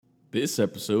This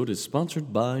episode is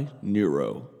sponsored by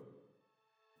Neuro.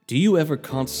 Do you ever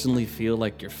constantly feel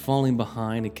like you're falling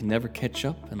behind and can never catch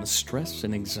up, and the stress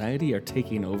and anxiety are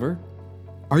taking over?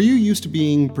 Are you used to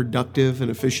being productive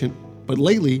and efficient, but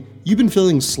lately you've been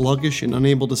feeling sluggish and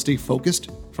unable to stay focused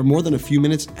for more than a few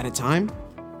minutes at a time?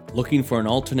 Looking for an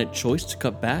alternate choice to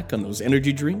cut back on those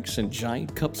energy drinks and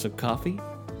giant cups of coffee?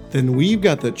 Then we've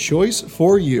got the choice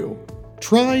for you.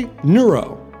 Try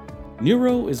Neuro.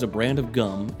 Neuro is a brand of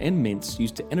gum and mints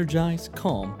used to energize,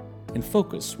 calm, and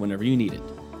focus whenever you need it.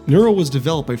 Neuro was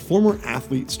developed by former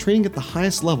athletes training at the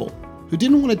highest level who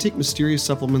didn't want to take mysterious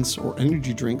supplements or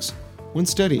energy drinks when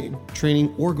studying,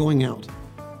 training, or going out.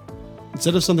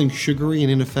 Instead of something sugary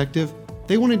and ineffective,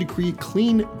 they wanted to create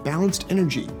clean, balanced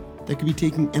energy that could be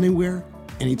taken anywhere,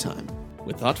 anytime.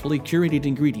 With thoughtfully curated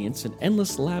ingredients and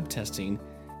endless lab testing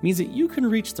means that you can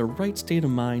reach the right state of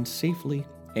mind safely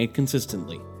and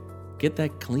consistently. Get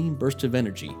that clean burst of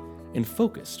energy and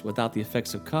focus without the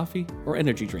effects of coffee or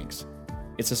energy drinks.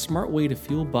 It's a smart way to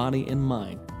fuel body and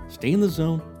mind, stay in the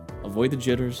zone, avoid the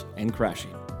jitters, and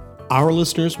crashing. Our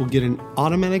listeners will get an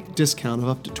automatic discount of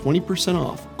up to 20%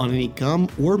 off on any gum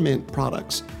or mint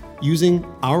products using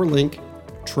our link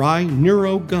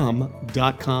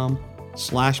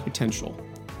tryneurogum.com/potential.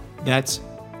 That's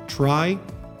try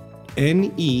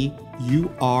NEURO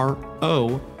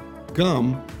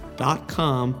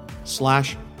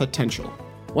gum.com/potential.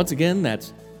 Once again,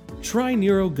 that's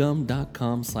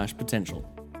tryneurogum.com/potential.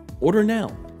 Order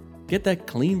now. Get that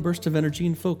clean burst of energy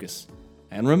and focus.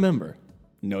 And remember,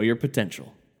 know your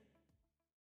potential.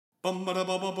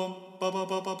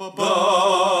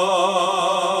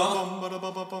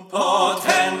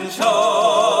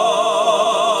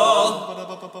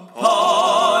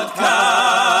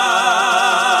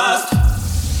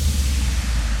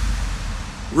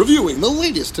 Reviewing the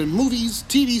latest in movies,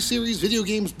 TV series, video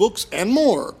games, books, and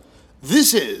more.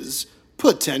 This is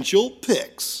Potential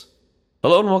Picks.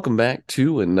 Hello and welcome back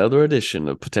to another edition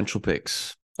of Potential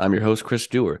Picks. I'm your host, Chris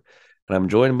Dewar, and I'm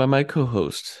joined by my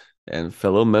co-host and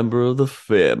fellow member of the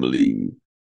family,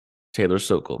 Taylor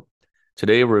Sokol.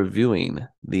 Today we're reviewing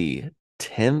the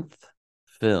 10th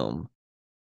film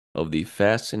of the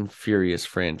Fast and Furious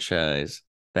franchise,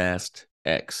 Fast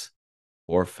X,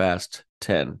 or Fast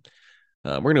 10.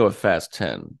 We're going to go with Fast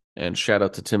 10. And shout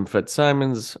out to Tim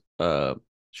Fitzsimons. Should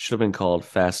have been called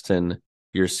Fasten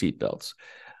Your Seatbelts.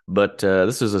 But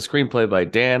this is a screenplay by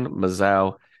Dan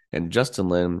Mazow and Justin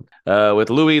Lin, with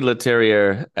Louis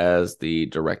Leterrier as the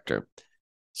director.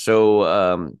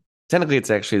 So technically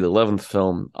it's actually the 11th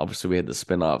film. Obviously we had the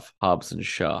spinoff Hobbs and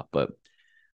Shaw, but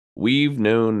we've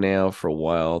known now for a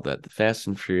while that the Fast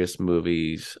and Furious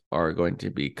movies are going to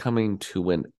be coming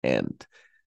to an end.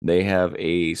 They have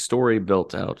a story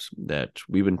built out that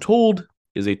we've been told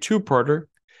is a two-parter.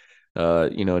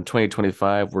 In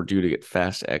 2025, we're due to get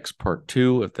Fast X Part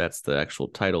 2, if that's the actual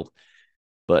title.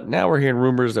 But now we're hearing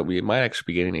rumors that we might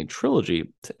actually be getting a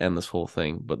trilogy to end this whole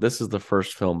thing. But this is the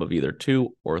first film of either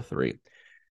 2 or 3.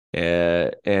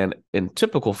 And in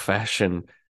typical fashion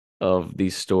of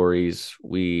these stories,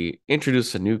 we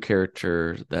introduce a new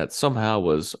character that somehow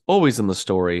was always in the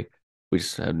story. We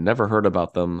just have never heard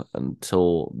about them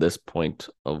until this point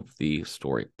of the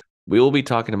story. We will be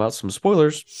talking about some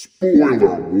spoilers.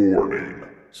 Spoiler warning.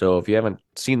 So if you haven't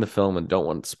seen the film and don't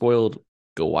want it spoiled,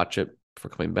 go watch it before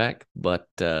coming back. But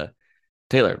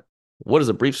Taylor, what is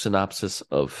a brief synopsis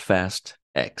of Fast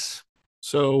X?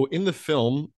 So in the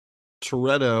film,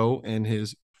 Toretto and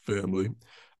his family,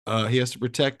 he has to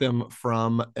protect them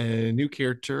from a new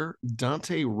character,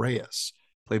 Dante Reyes,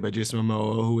 played by Jason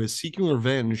Momoa, who is seeking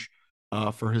revenge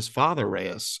for his father,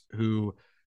 Reyes, who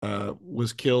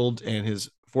was killed and his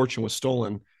fortune was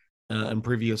stolen in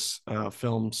previous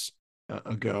films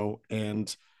ago.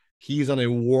 And he's on a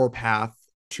war path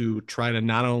to try to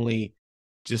not only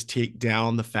just take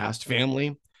down the Fast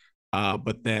family,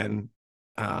 but then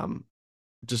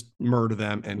just murder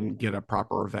them and get a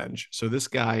proper revenge. So this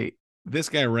guy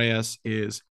Reyes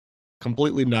is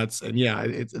completely nuts. And yeah,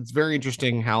 it's very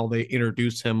interesting how they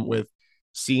introduce him with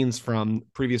scenes from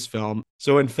previous film.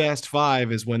 So in Fast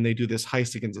 5 is when they do this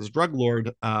heist against this drug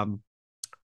lord.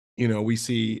 We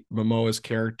see Momoa's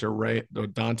character,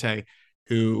 Dante,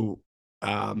 who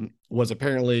was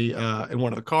apparently in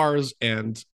one of the cars,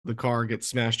 and the car gets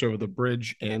smashed over the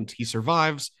bridge and he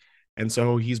survives. And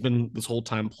so he's been this whole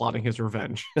time plotting his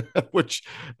revenge, which,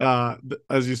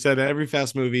 as you said, in every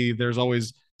Fast movie, there's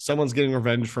always someone's getting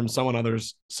revenge from someone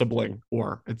other's sibling,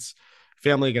 or it's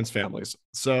family against families.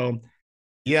 So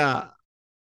yeah,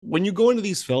 when you go into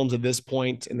these films at this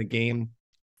point in the game,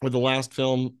 with the last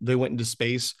film, they went into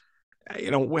space.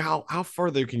 How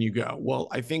further can you go? Well,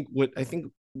 I think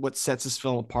what sets this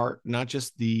film apart. Not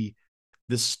just the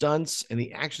stunts and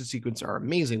the action sequence are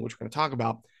amazing, which we're going to talk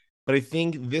about, but I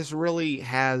think this really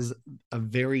has a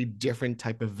very different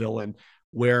type of villain,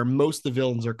 where most of the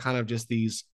villains are kind of just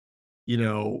these, you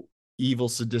know, evil,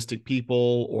 sadistic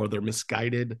people, or they're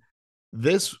misguided.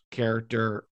 This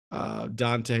character,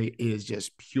 Dante, is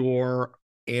just pure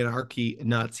anarchy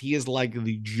nuts. He is like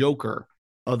the Joker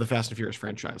of the Fast and Furious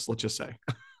franchise, let's just say.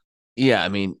 Yeah, I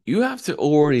mean, you have to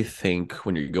already think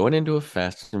when you're going into a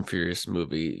Fast and Furious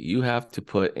movie, you have to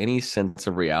put any sense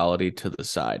of reality to the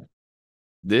side.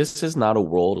 This is not a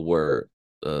world where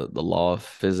the law of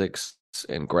physics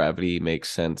and gravity makes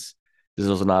sense. This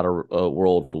is not a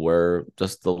world where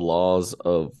just the laws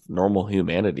of normal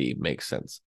humanity make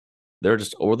sense. They're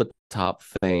just over the top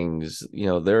things. You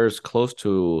know, they're as close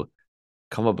to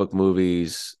comic book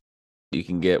movies you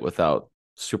can get without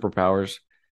superpowers.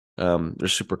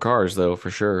 There's supercars though,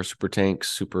 for sure, super tanks,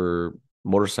 super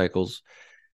motorcycles.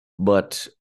 But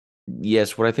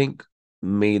yes, what I think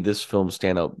made this film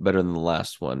stand out better than the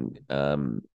last one.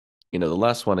 The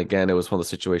last one again, it was one of the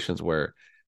situations where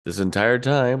this entire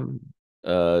time,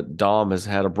 Dom has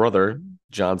had a brother,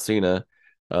 John Cena.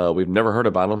 We've never heard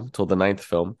about him until the ninth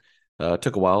film. It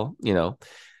took a while, you know.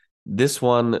 This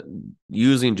one,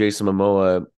 using Jason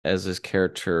Momoa as his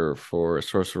character for a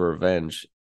source of revenge,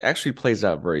 actually plays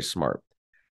out very smart.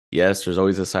 Yes, there's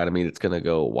always a side of me that's going to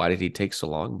go, why did he take so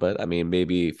long? But I mean,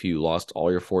 maybe if you lost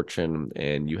all your fortune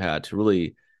and you had to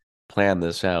really plan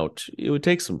this out, it would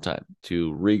take some time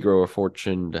to regrow a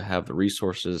fortune, to have the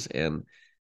resources. And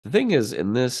the thing is,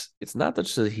 in this, it's not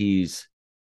just that he's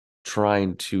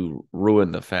trying to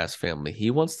ruin the Fast family, he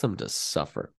wants them to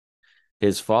suffer.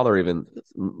 His father even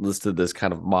listed this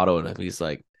kind of motto in him. He's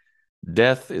like,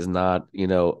 death is not,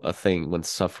 a thing when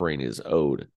suffering is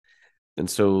owed. And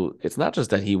so it's not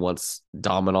just that he wants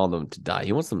Dom and all of them to die.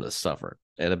 He wants them to suffer.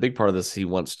 And a big part of this, he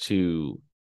wants to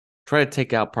try to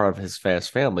take out part of his Fast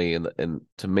family and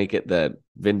to make it that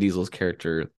Vin Diesel's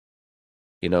character,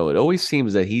 it always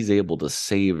seems that he's able to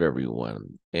save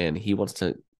everyone. And he wants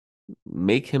to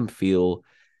make him feel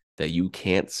that you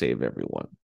can't save everyone.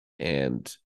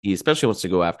 And he especially wants to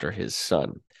go after his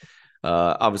son.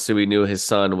 Obviously, we knew his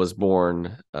son was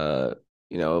born, I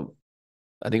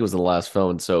think it was in the last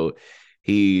film. So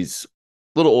he's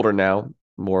a little older now,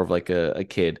 more of like a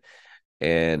kid.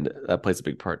 And that plays a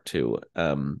big part too.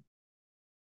 And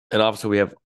obviously, we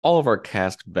have all of our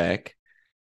cast back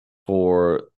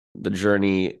for the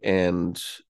journey. And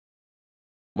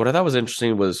what I thought was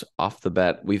interesting was off the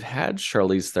bat, we've had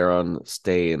Charlize Theron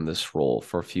stay in this role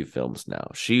for a few films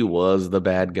now. She was the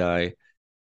bad guy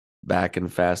back in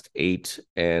Fast 8,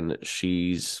 and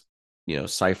she's,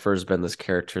 Cypher's been this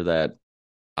character that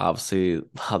obviously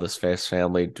how this Fast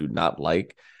family do not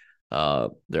like.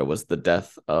 There was the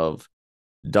death of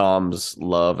Dom's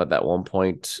love at that one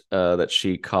point that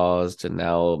she caused, and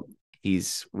now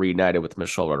he's reunited with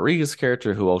Michelle Rodriguez's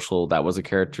character, who also that was a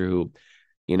character who,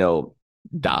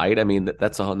 died. I mean,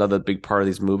 that's another big part of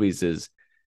these movies is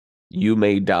you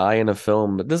may die in a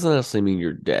film. That doesn't necessarily mean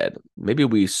you're dead. Maybe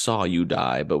we saw you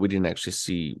die, but we didn't actually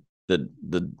see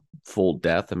the full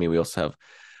death. I mean, we also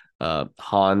have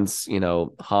Hans,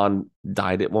 Han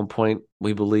died at one point,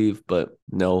 we believe, but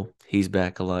no, he's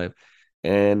back alive.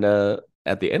 And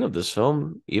at the end of this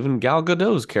film, even Gal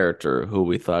Gadot's character, who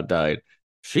we thought died,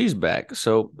 she's back.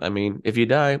 So, I mean, if you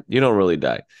die, you don't really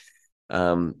die.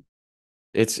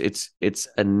 It's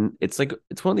one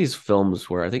of these films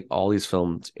where I think all these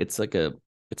films, it's like a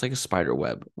spider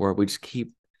web where we just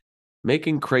keep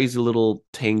making crazy little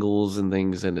tangles and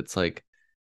things, and it's like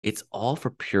it's all for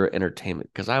pure entertainment.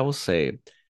 Because I will say,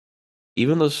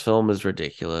 even though this film is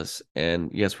ridiculous, and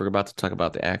yes, we're about to talk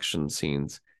about the action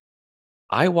scenes,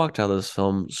 I walked out of this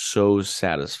film so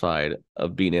satisfied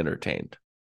of being entertained.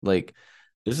 Like,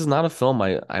 this is not a film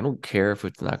I don't care if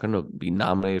it's not going to be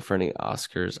nominated for any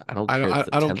Oscars. I don't care if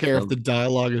the I don't 10th care if film. the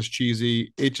dialogue is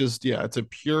cheesy. It just, yeah, it's a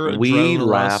pure We adrenaline rush.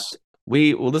 laughed.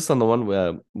 This is on the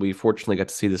one we fortunately got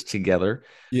to see this together.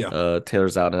 Yeah.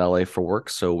 Taylor's out in LA for work,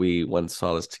 so we went and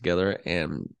saw this together.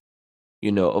 And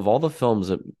of all the films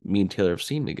that me and Taylor have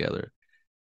seen together,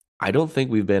 I don't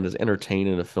think we've been as entertained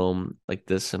in a film like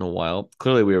this in a while.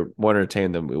 Clearly, we were more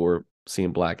entertained than we were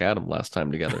seeing Black Adam last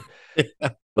time together.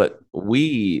 But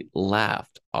we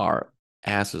laughed our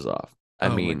asses off. I Oh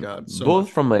my mean, God, so both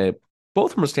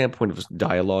much. from a standpoint of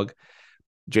dialogue.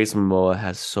 Jason Momoa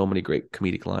has so many great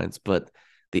comedic lines, but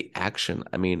the action,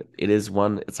 I mean, it's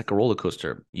like a roller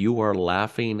coaster. You are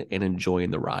laughing and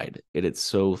enjoying the ride. It is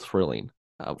so thrilling.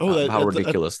 how that's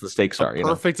ridiculous the stakes a are, you know?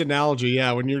 perfect analogy.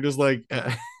 Yeah, when you're just like,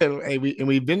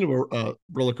 we've been to a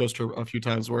roller coaster a few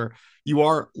times where you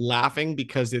are laughing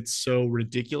because it's so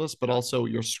ridiculous, but also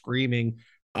you're screaming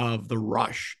of the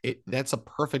rush. That's a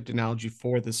perfect analogy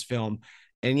for this film.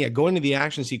 And yeah, going to the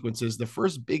action sequences, the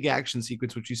first big action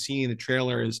sequence which you see in the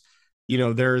trailer is,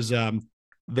 there's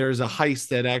a heist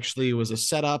that actually was a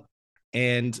setup,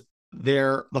 and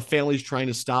the family's trying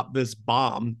to stop this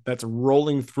bomb that's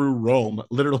rolling through Rome,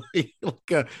 literally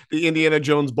like the Indiana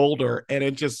Jones boulder, and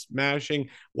it's just smashing.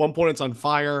 One point it's on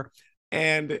fire,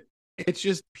 and it's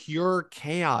just pure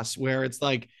chaos where it's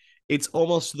like it's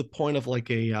almost to the point of like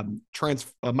a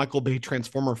Michael Bay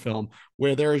Transformer film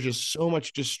where there is just so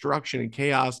much destruction and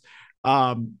chaos.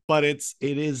 But it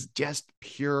is just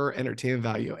pure entertainment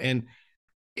value. And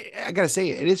I gotta say,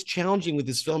 it is challenging with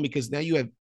this film because now you have,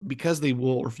 because they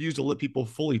will refuse to let people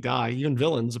fully die, even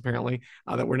villains apparently,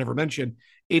 that were never mentioned.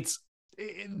 It's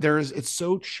it's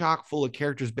so chock full of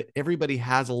characters, but everybody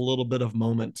has a little bit of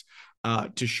moment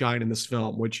to shine in this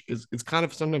film, which is it's kind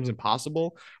of sometimes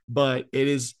impossible, but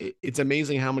it's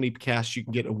amazing how many casts you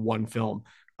can get in one film.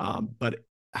 But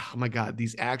oh my god,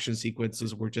 these action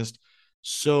sequences were just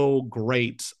so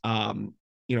great.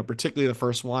 Particularly the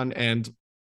first one, and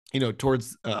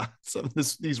towards some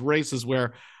of these races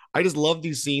where I just love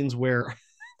these scenes where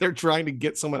they're trying to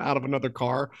get someone out of another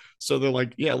car. So they're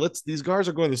like, yeah, these cars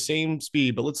are going the same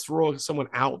speed, but let's throw someone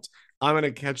out. I'm going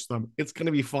to catch them. It's going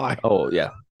to be fine. Oh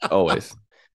yeah, always.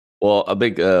 Well, a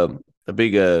big weapon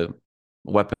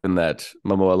that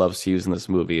Momoa loves to use in this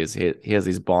movie is he has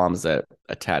these bombs that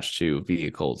attach to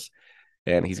vehicles,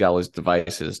 and he's got all these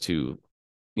devices to,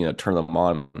 turn them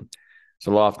on.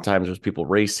 So oftentimes there's people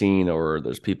racing or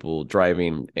there's people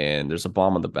driving, and there's a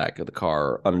bomb on the back of the car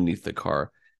or underneath the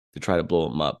car to try to blow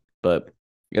them up. But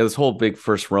yeah, this whole big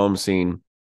first Rome scene.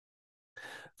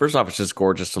 First off, it's just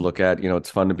gorgeous to look at.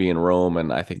 It's fun to be in Rome,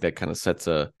 and I think that kind of sets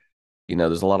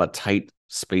there's a lot of tight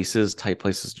spaces, tight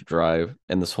places to drive,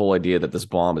 and this whole idea that this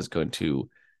bomb is going to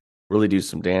really do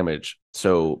some damage.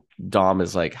 So Dom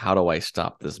is like, how do I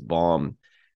stop this bomb?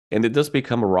 And it does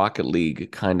become a Rocket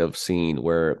League kind of scene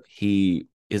where he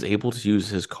is able to use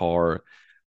his car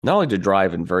not only to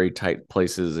drive in very tight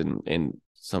places and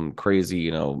some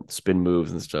crazy, spin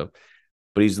moves and stuff,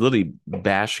 but he's literally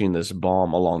bashing this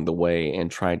bomb along the way and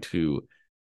trying to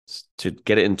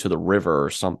get it into the river or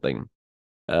something,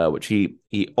 which he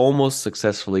almost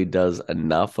successfully does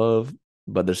enough of,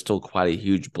 but there's still quite a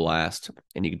huge blast,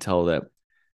 and you can tell that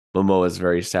Momoa is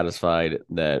very satisfied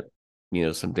that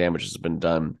some damage has been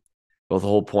done. But the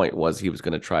whole point was he was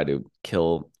going to try to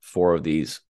kill 4 of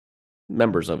these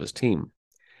members of his team.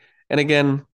 And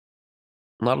again,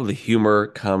 a lot of the humor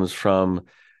comes from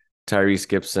Tyrese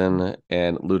Gibson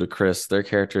and Ludacris. Their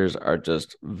characters are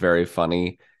just very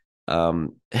funny.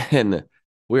 And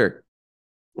we're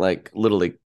like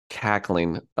literally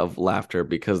cackling of laughter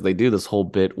because they do this whole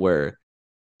bit where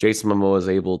Jason Momoa is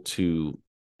able to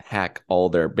hack all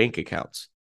their bank accounts.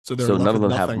 So none of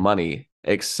them have money,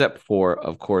 except for,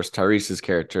 of course, Tyrese's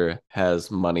character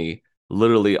has money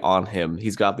literally on him.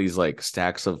 He's got these like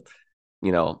stacks of,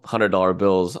 $100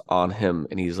 bills on him.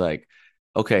 And he's like,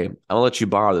 okay, I'm gonna let you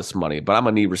borrow this money, but I'm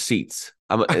gonna need receipts.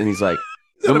 And he's like,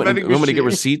 I'm gonna get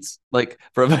receipts like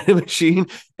for a vending machine.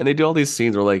 And they do all these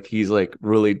scenes where like he's like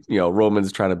really,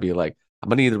 Roman's trying to be like, I'm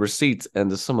gonna need the receipts. And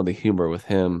just some of the humor with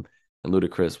him and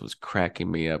Ludacris was cracking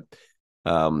me up.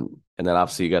 And then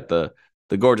obviously you got the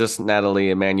gorgeous Natalie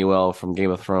Emmanuel from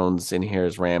Game of Thrones in here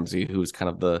as Ramsey, who's kind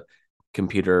of the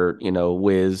computer,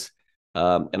 whiz.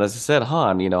 And as I said,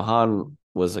 Han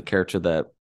was a character that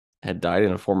had died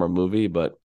in a former movie,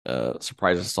 but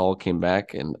Surprise Us All came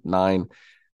back in 9.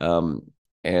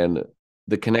 And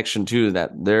the connection too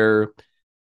that they're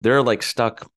like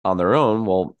stuck on their own.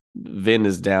 Well, Vin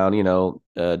is down,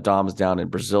 Dom's down in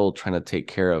Brazil trying to take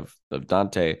care of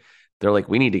Dante. They're like,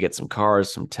 we need to get some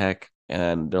cars, some tech.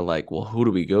 And they're like, well, who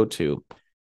do we go to?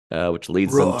 Which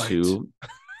leads them to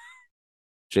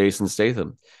Jason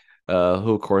Statham,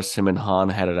 who, of course, him and Han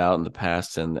had it out in the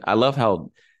past. And I love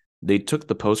how they took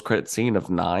the post-credit scene of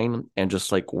 9 and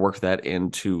just like worked that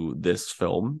into this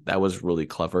film. That was really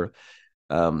clever.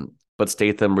 But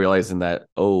Statham realizing that,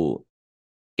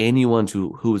 anyone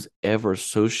who's ever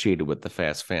associated with the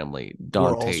Fast family,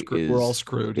 Dante we're all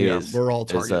screwed. We're all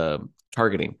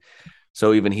targeting.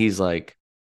 So even he's like,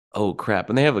 oh crap.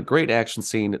 And they have a great action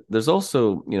scene. There's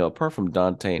also, apart from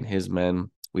Dante and his men,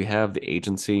 we have the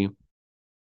agency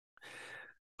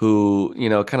who,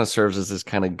 kind of serves as this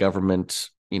kind of government,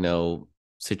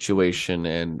 situation.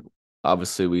 And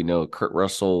obviously we know Kurt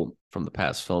Russell from the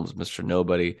past films, Mr.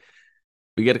 Nobody.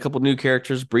 We get a couple new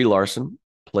characters. Brie Larson,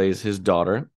 plays his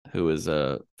daughter, who is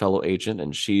a fellow agent,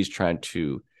 and she's trying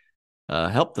to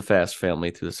help the Fast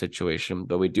family through the situation.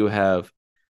 But we do have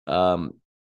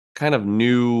kind of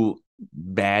new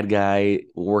bad guy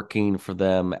working for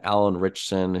them, Alan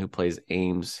Richson, who plays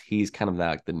Ames. He's kind of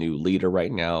like the new leader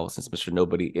right now since Mr.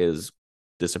 Nobody is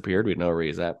disappeared. We know where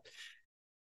he's at.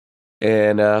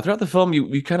 And throughout the film,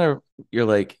 you're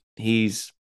like,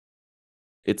 it's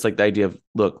like the idea of,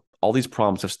 look, all these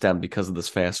problems have stemmed because of this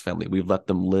Fast family. We've let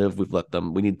them live.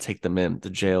 We need to take them in to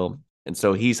jail. And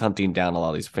so he's hunting down a lot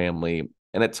of these family.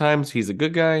 And at times he's a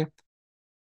good guy.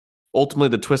 Ultimately,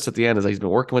 the twist at the end is that he's been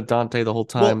working with Dante the whole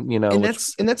time, well, and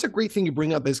that's a great thing you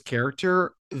bring up his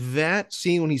character. That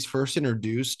scene when he's first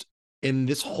introduced in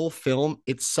this whole film,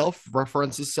 it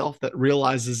self-references itself, that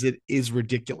realizes it is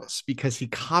ridiculous because he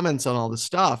comments on all this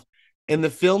stuff, and the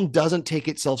film doesn't take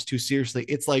itself too seriously.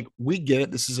 It's like, we get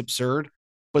it, this is absurd,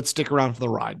 but stick around for the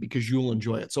ride because you'll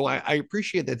enjoy it. So I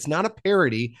appreciate that it's not a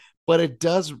parody, but it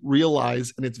does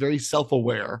realize, and it's very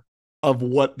self-aware of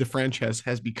what the franchise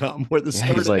has become. Where the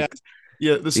start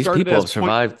these people have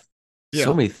survived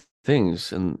so many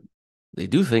things, and they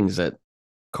do things that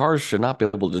cars should not be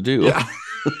able to do. Yeah.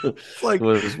 Like,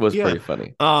 was pretty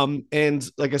funny.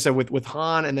 And like I said, with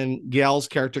Han and then Gal's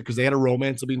character, because they had a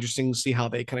romance, it'll be interesting to see how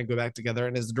they kind of go back together.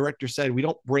 And as the director said, we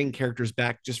don't bring characters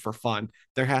back just for fun.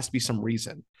 There has to be some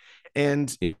reason.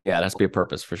 And yeah, that has to be a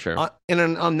purpose for sure. And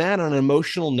on an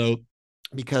emotional note,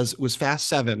 because it was Fast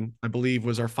 7, I believe,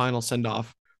 was our final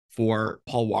send-off for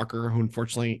Paul Walker, who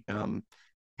unfortunately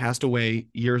passed away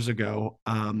years ago.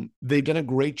 They've done a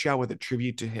great job with a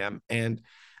tribute to him, and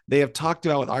they have talked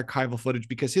about with archival footage,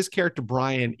 because his character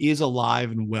Brian is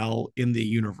alive and well in the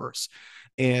universe.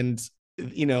 And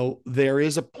there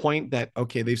is a point that,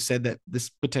 okay, they've said that this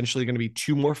potentially going to be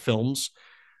 2 more films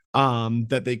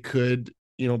that they could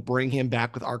bring him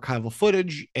back with archival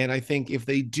footage. And I think if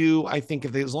they do,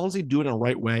 as long as they do it in the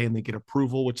right way and they get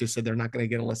approval, which they said they're not going to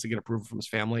get unless they get approval from his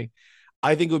family,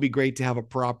 I think it would be great to have a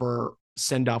proper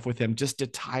send off with him, just to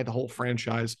tie the whole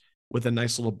franchise with a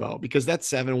nice little bow, because that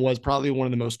 7 was probably one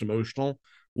of the most emotional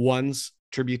ones,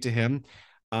 tribute to him.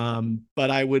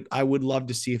 But I would love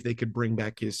to see if they could bring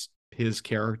back his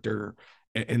character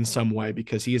in some way,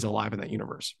 because he is alive in that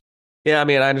universe. Yeah, I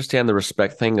mean, I understand the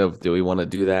respect thing of, do we want to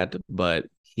do that? But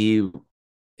he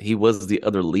was the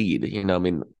other lead. I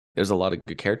mean, there's a lot of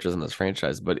good characters in this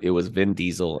franchise, but it was Vin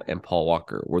Diesel and Paul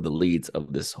Walker were the leads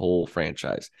of this whole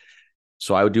franchise.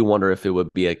 So I do wonder if it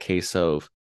would be a case of,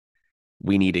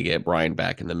 we need to get Brian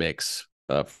back in the mix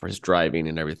for his driving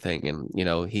and everything.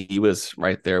 And, he was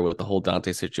right there with the whole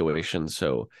Dante situation.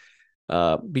 So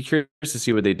be curious to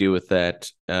see what they do with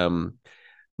that.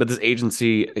 But this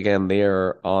agency, again, they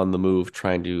are on the move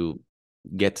trying to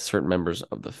get to certain members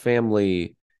of the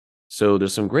family. So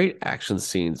there's some great action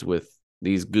scenes with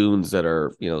these goons that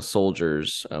are,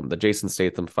 soldiers. The Jason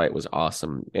Statham fight was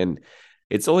awesome. And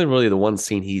it's only really the one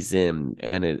scene he's in.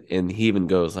 And he even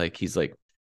goes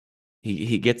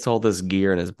he gets all this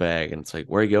gear in his bag, and it's like,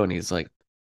 where are you going? He's like,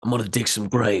 I'm going to dig some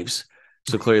graves.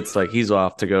 So clearly it's like he's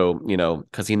off to go,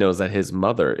 because he knows that his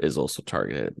mother is also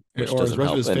targeted, which doesn't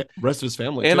help. Rest of his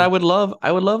family. And too. I would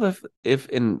love if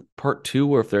in part 2,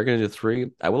 or if they're going to do 3,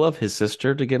 I would love his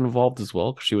sister to get involved as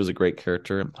well, because she was a great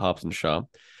character in Hobbs and Shaw.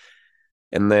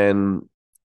 And then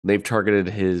they've targeted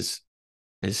his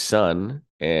son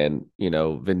and,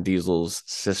 Vin Diesel's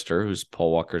sister, who's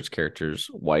Paul Walker's character's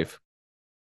wife.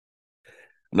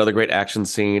 Another great action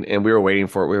scene, and we were waiting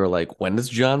for it. We were like, when is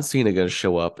John Cena going to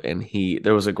show up? And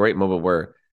there was a great moment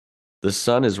where the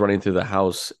son is running through the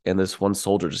house, and this one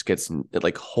soldier just gets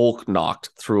like Hulk knocked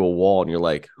through a wall, and you're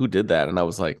like, who did that? And I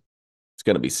was like, it's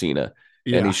going to be Cena.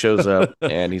 Yeah. And he shows up,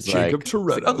 and he's like,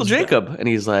 Uncle Jacob. And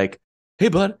he's like, hey,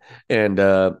 bud. And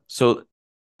so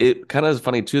it kind of is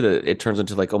funny, too, that it turns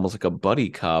into like almost like a buddy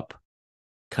cop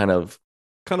kind of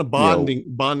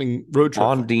bonding road trip.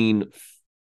 Bonding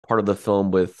part of the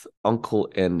film with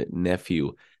uncle and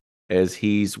nephew, as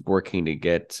he's working to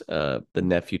get the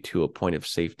nephew to a point of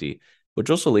safety, which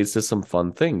also leads to some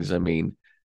fun things. I mean,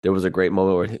 there was a great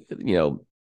moment where,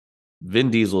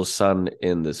 Vin Diesel's son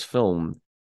in this film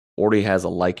already has a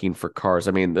liking for cars.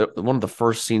 I mean, one of the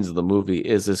first scenes of the movie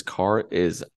is this car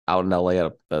is out in LA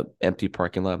at an empty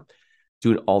parking lot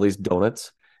doing all these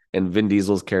donuts. And Vin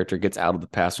Diesel's character gets out of the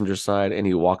passenger side, and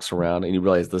he walks around, and you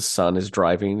realize the son is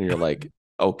driving, and you're like,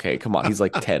 okay, come on. He's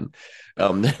like 10.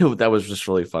 That was just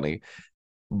really funny.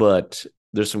 But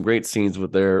there's some great scenes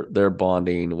with their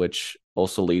bonding, which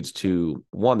also leads to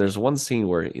there's one scene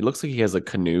where he looks like he has a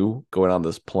canoe going on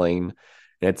this plane,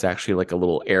 and it's actually like a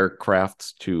little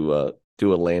aircraft to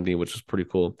do a landing, which is pretty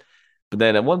cool. But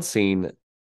then at one scene,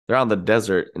 they're on the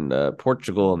desert in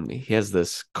Portugal, and he has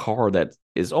this car that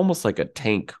is almost like a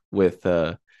tank with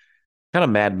kind of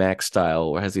Mad Max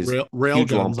style, where it has these rail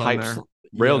huge long guns on pipes, there.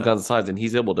 rail Yeah. gun sides, and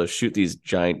he's able to shoot these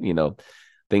giant,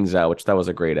 things out, which that was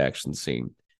a great action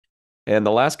scene. And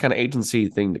the last kind of agency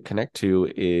thing to connect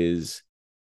to is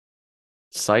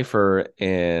Cypher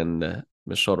and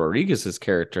Michelle Rodriguez's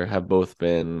character have both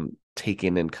been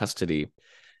taken in custody.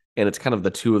 And it's kind of the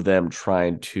two of them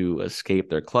trying to escape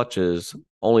their clutches,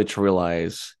 only to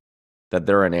realize that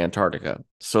they're in Antarctica.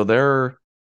 So they're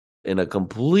in a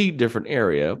complete different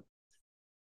area.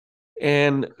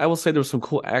 And I will say there was some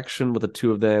cool action with the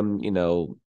two of them.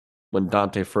 When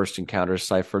Dante first encounters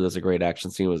Cypher, there's a great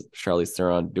action scene with Charlize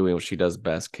Theron doing what she does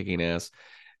best, kicking ass.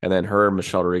 And then her and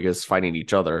Michelle Rodriguez fighting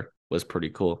each other was pretty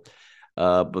cool.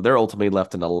 But they're ultimately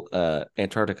left in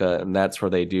Antarctica, and that's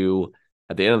where they do,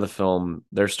 at the end of the film,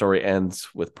 their story ends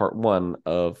with part one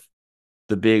of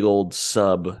the big old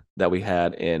sub that we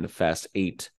had in Fast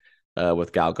 8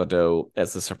 with Gal Gadot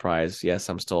as the surprise. Yes,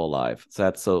 I'm still alive.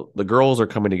 So the girls are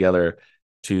coming together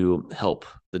to help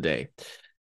the day.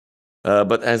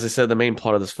 But as I said, the main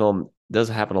plot of this film does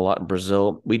happen a lot in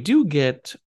Brazil. We do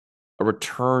get a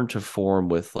return to form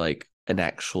with like an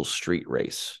actual street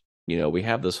race. We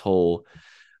have this whole,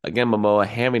 again, Momoa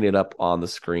hamming it up on the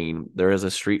screen. There is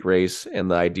a street race,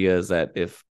 and the idea is that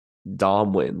if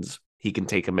Dom wins, he can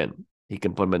take him in. He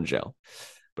can put him in jail.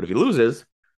 But if he loses,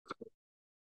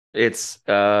 it's one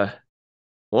of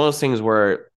those things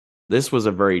where this was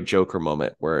a very Joker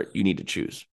moment where you need to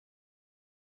choose.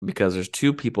 Because there's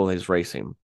two people he's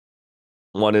racing.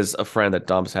 One is a friend that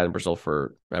Dom's had in Brazil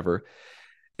forever.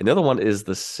 And the other one is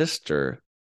the sister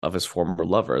of his former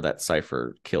lover that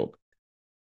Cypher killed.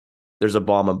 There's a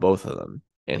bomb on both of them.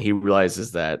 And he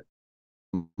realizes that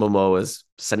Momoa is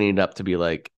setting it up to be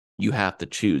like, you have to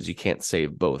choose. You can't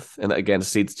save both. And again,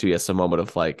 it leads to, yes, a moment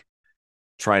of like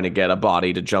trying to get a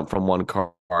body to jump from one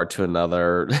car to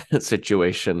another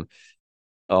situation.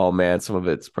 Oh, man, some of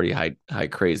it's pretty high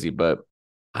crazy. But,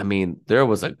 I mean, there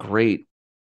was a great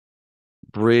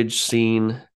bridge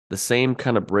scene, the same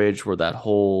kind of bridge where that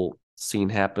whole scene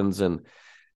happens. And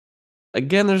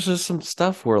again, there's just some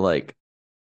stuff where like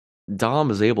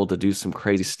Dom is able to do some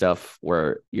crazy stuff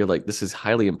where you're like, this is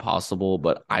highly impossible,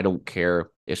 but I don't care.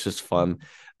 It's just fun.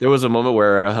 There was a moment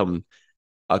where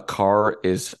a car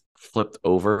is flipped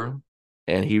over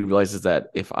and he realizes that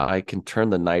if I can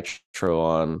turn the nitro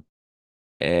on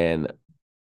and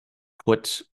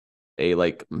put a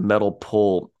like metal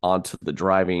pull onto the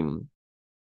driving,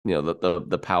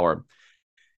 the power,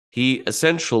 he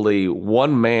essentially,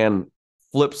 one man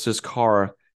flips his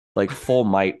car like full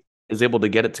might, is able to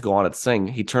get it to go on its thing.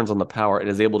 He turns on the power and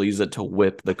is able to use it to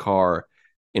whip the car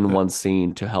in one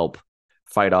scene to help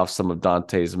fight off some of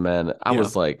Dante's men. I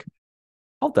was like,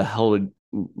 how the hell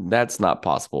that's not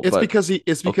possible. It's because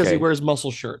he wears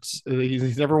muscle shirts.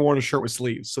 He's never worn a shirt with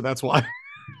sleeves, so that's why.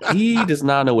 He does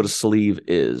not know what a sleeve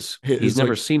is. He's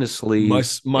never seen a sleeve.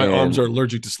 My arms are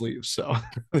allergic to sleeves, so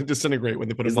they disintegrate when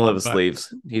they put them on.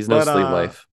 Sleeves. He's no sleeve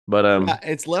life. But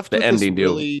it's left the with ending,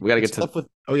 really, dude. We got to get to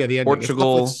the ending.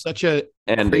 Portugal. It's such a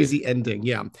crazy ending.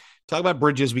 Yeah. Talk about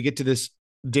bridges. We get to this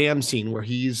dam scene where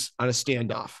he's on a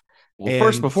standoff. Well,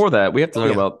 first, before that, we have to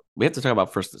talk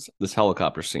about first this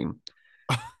helicopter scene.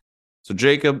 So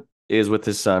Jacob is with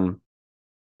his son,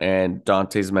 and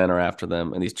Dante's men are after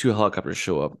them, and these two helicopters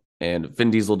show up, and Vin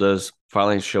Diesel does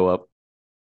finally show up,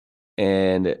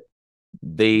 and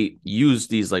they use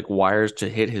these like wires to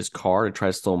hit his car to try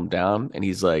to slow him down, and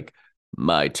he's like,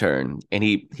 my turn. And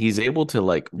he's able to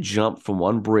like jump from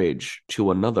one bridge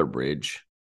to another bridge,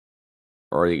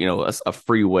 or a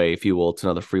freeway, if you will, to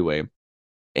another freeway.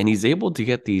 And he's able to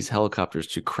get these helicopters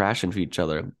to crash into each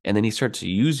other, and then he starts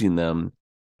using them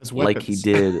as weapons. Like he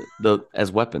did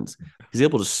as weapons. He's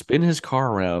able to spin his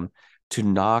car around to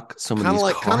knock some of these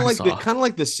cars off. Kind of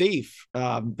like the safe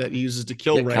that he uses to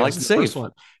kill Reyes. Kind of like the safe. First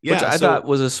one. Yeah, which I thought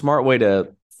was a smart way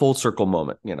to full circle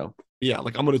moment. Yeah,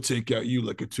 like I'm gonna take out you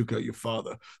like I took out your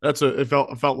father. That's what it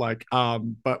felt like.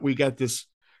 But we got this,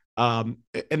 and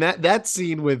that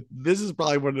scene with this is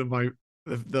probably one of my.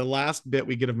 The last bit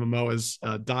we get of Momoa is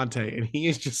Dante, and he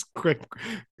is just quick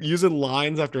using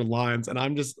lines after lines,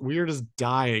 and we are just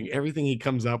dying. Everything he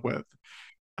comes up with,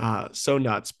 so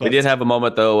nuts. But we did have a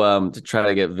moment though to try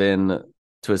to get Vin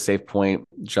to a safe point.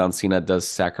 John Cena does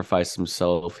sacrifice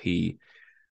himself. He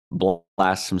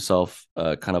blasts himself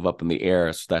kind of up in the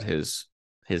air so that his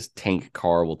tank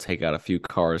car will take out a few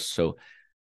cars. So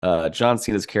John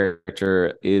Cena's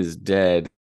character is dead,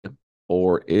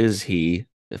 or is he?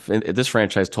 If this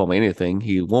franchise told me anything,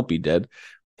 he won't be dead.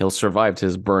 He'll survive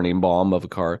his burning bomb of a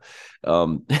car.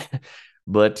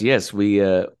 But yes, we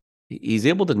he's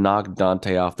able to knock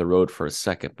Dante off the road for a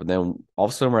second, but then all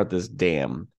of a sudden we're at this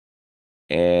dam,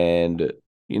 and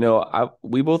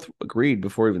we both agreed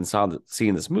before we even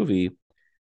seeing this movie.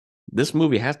 This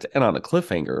movie has to end on a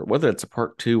cliffhanger, whether it's a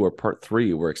part 2 or part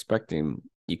 3. We're expecting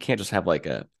you can't just have like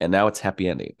and now it's happy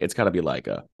ending. It's got to be like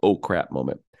a oh crap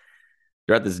moment.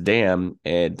 You're at this dam,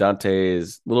 and Dante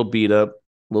is a little beat up,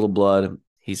 little blood.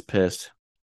 He's pissed,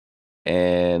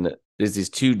 and there's these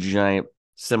two giant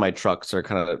semi trucks are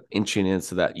kind of inching in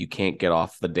so that you can't get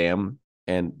off the dam.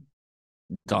 And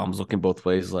Dom's looking both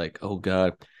ways, like, oh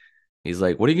God. He's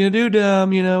like, what are you going to do, Dom?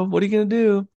 What are you going to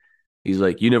do? He's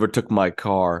like, you never took my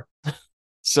car.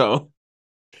 So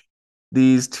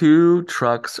these two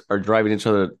trucks are driving each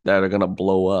other that are going to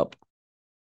blow up.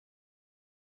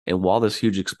 And while this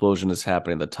huge explosion is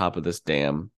happening at the top of this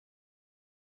dam,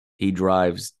 he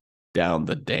drives down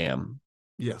the dam.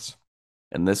 Yes.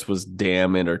 And this was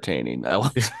damn entertaining.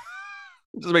 It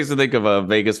just makes me think of a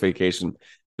Vegas vacation.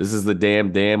 This is the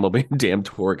damn I'll be a damn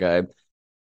tour guide.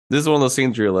 This is one of those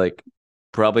scenes where you're like,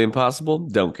 probably impossible.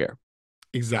 Don't care.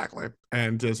 Exactly.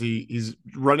 And as he's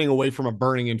running away from a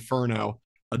burning inferno,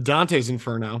 a Dante's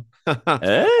Inferno.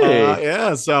 Hey.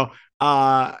 Yeah. So,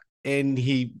 and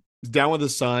he's down with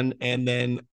his son, and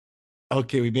then,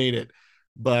 okay, we made it.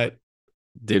 But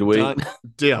did we?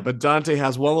 But Dante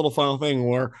has one little final thing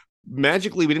where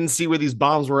magically we didn't see where these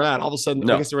bombs were at. All of a sudden,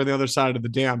 I guess they were on the other side of the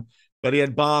dam. But he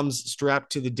had bombs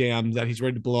strapped to the dam that he's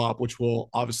ready to blow up, which will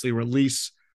obviously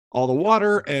release all the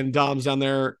water. And Dom's down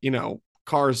there,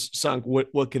 cars sunk.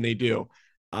 What can they do?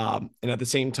 And at the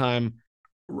same time,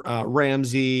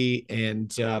 Ramsey and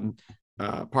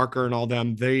Parker and all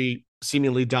them, they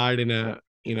seemingly died in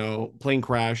a plane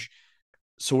crash.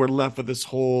 So we're left with this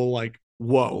whole like,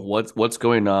 whoa, what's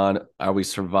going on? Are we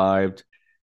survived?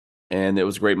 And it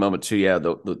was a great moment too. Yeah,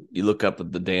 you look up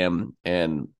at the dam,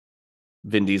 and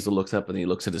Vin Diesel looks up and he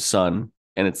looks at his son,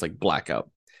 and it's like blackout.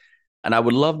 And I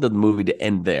would love the movie to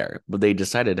end there, but they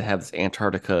decided to have this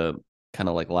Antarctica kind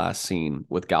of like last scene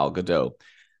with Gal Gadot,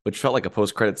 which felt like a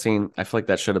post-credit scene. I feel like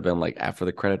that should have been like after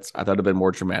the credits. I thought it'd been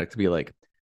more dramatic to be like,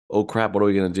 oh crap, what are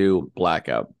we gonna do?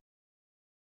 Blackout.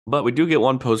 But we do get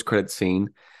one post-credit scene.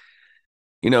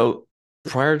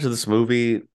 Prior to this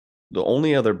movie, the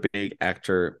only other big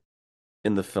actor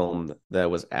in the film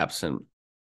that was absent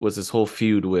was this whole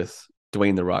feud with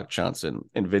Dwayne The Rock Johnson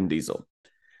and Vin Diesel.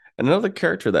 And another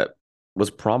character that was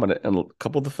prominent in a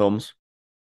couple of the films,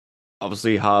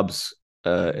 obviously Hobbs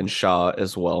and Shaw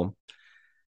as well.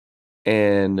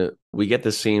 And we get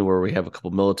this scene where we have a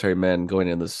couple military men going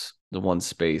in the one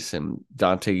space, and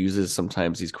Dante uses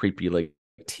sometimes these creepy like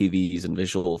TVs and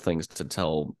visual things to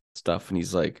tell stuff. And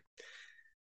he's like,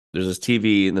 there's this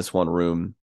TV in this one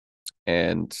room,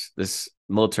 and this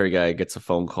military guy gets a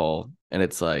phone call, and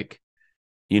it's like,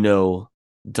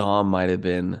 Dom might have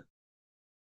been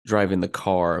driving the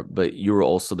car, but you were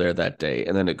also there that day.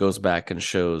 And then it goes back and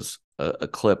shows a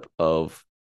clip of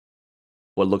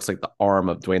what looks like the arm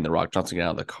of Dwayne The Rock Johnson getting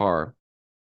out of the car.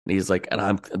 And he's like, and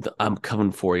I'm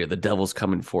coming for you. The devil's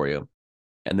coming for you.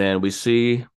 And then we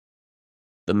see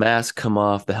the mask come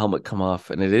off, the helmet come off,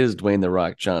 and it is Dwayne The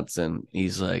Rock Johnson.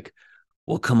 He's like,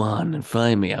 well, come on and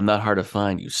find me. I'm not hard to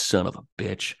find, you son of a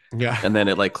bitch. Yeah. And then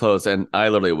it like closed, and I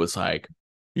literally was like,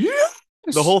 yeah.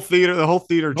 The whole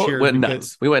theater cheered. Went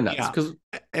nuts. We went nuts because,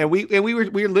 and we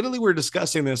were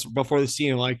discussing this before the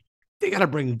scene. Like, they got to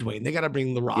bring Dwayne. They got to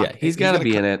bring The Rock. Yeah, he's got to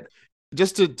be in it.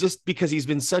 Just because he's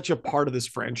been such a part of this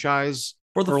franchise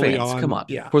for the fans. Come on,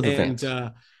 yeah, for the fans.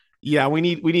 Yeah, we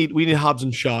need Hobbs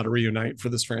and Shaw to reunite for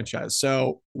this franchise.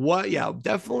 So what? Yeah,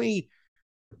 definitely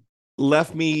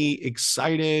left me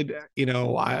excited.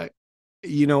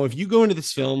 If you go into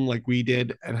this film like we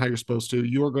did and how you're supposed to,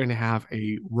 you are going to have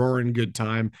a roaring good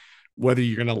time. Whether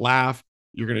you're going to laugh,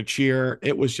 you're going to cheer.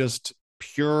 It was just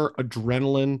pure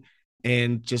adrenaline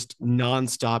and just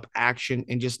nonstop action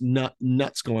and just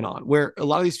nuts going on. Where a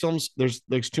lot of these films, there's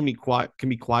too many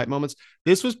quiet moments.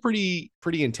 This was pretty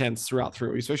intense throughout,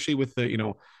 especially with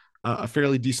the a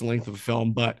fairly decent length of a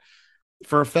film. But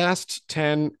for a Fast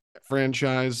 10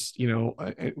 franchise, we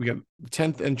got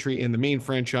 10th entry in the main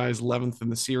franchise, 11th in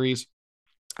the series,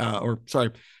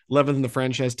 11th in the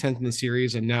franchise, 10th in the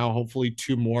series, and now hopefully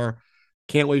 2 more.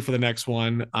 Can't wait for the next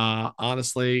one.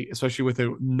 Honestly, especially with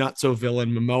a nutso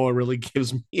villain, Momoa really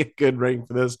gives me a good rating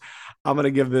for this. I'm going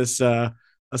to give this a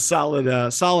solid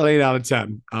 8 out of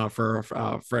 10 for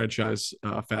a franchise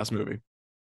Fast movie.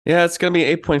 Yeah, it's going to be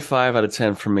 8.5 out of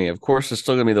 10 for me. Of course, there's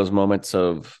still going to be those moments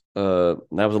of that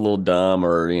was a little dumb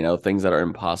or, things that are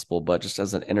impossible. But just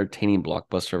as an entertaining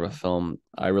blockbuster of a film,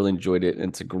 I really enjoyed it. And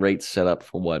it's a great setup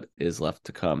for what is left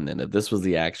to come. And if this was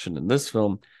the action in this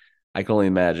film, I can only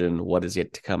imagine what is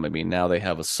yet to come. I mean, now they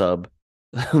have a sub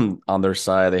on their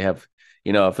side. They have,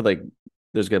 I feel like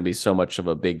there's going to be so much of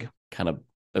a big kind of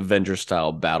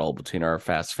Avenger-style battle between our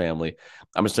Fast family.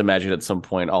 I'm just imagining at some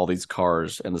point all these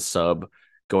cars and the sub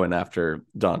going after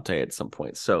Dante at some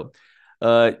point. So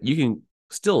you can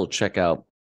still check out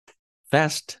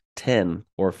Fast 10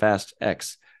 or Fast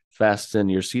X, Fasten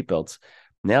Your Seatbelts,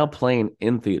 now playing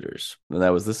in theaters. And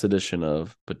that was this edition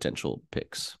of Potential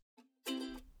Picks.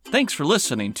 Thanks for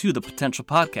listening to the Potential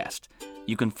Podcast.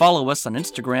 You can follow us on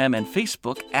Instagram and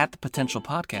Facebook at the Potential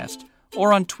Podcast,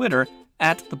 or on Twitter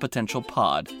at the Potential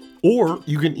Pod. Or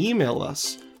you can email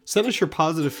us. Send us your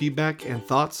positive feedback and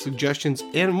thoughts, suggestions,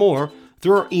 and more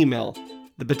through our email,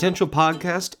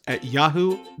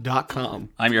 thepotentialpodcast@yahoo.com.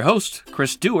 I'm your host,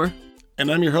 Chris Dewar. And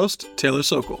I'm your host, Taylor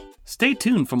Sokol. Stay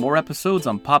tuned for more episodes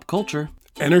on pop culture,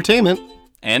 Entertainment,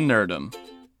 and nerdom.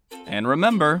 And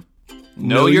remember,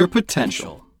 know your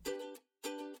potential.